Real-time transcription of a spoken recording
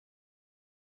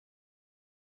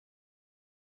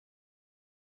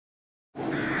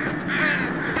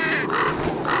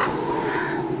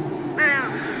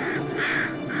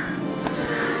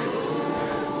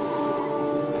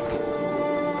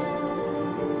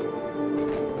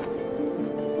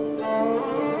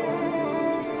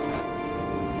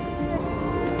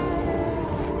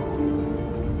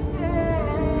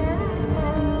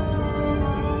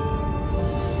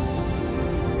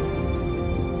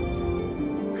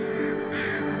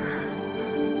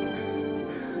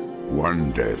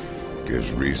One death gives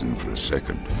reason for a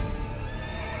second.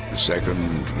 The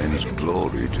second lends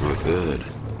glory to a third.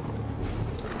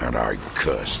 And I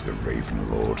curse the Raven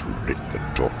Lord who lit the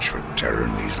torch for terror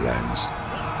in these lands.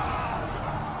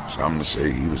 Some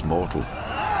say he was mortal,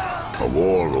 a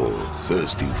warlord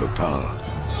thirsty for power.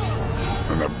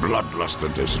 And the bloodlust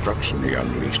and destruction he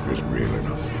unleashed was real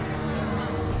enough.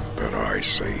 But I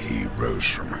say he rose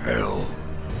from hell.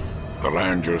 The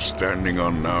land you're standing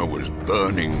on now was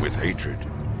burning with hatred.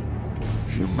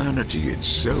 Humanity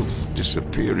itself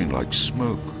disappearing like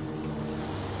smoke.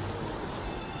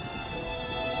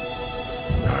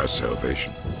 Our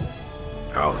salvation,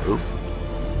 our hope,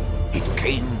 it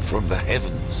came from the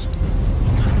heavens.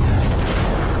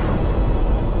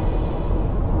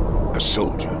 A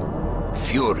soldier,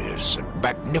 furious and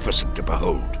magnificent to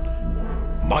behold,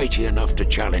 mighty enough to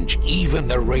challenge even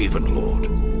the Raven Lord.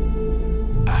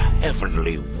 A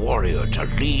heavenly warrior to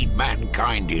lead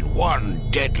mankind in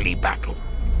one deadly battle,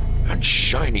 and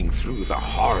shining through the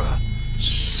horror,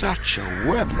 such a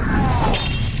weapon.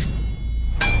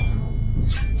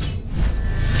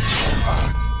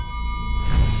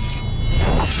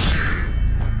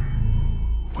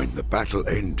 When the battle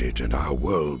ended and our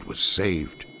world was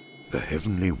saved, the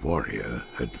heavenly warrior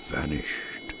had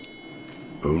vanished.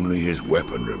 Only his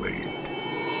weapon remained.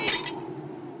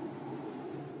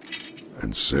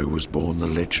 And so was born the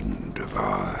legend of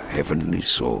our heavenly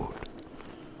sword.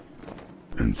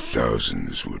 And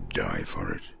thousands would die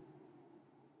for it.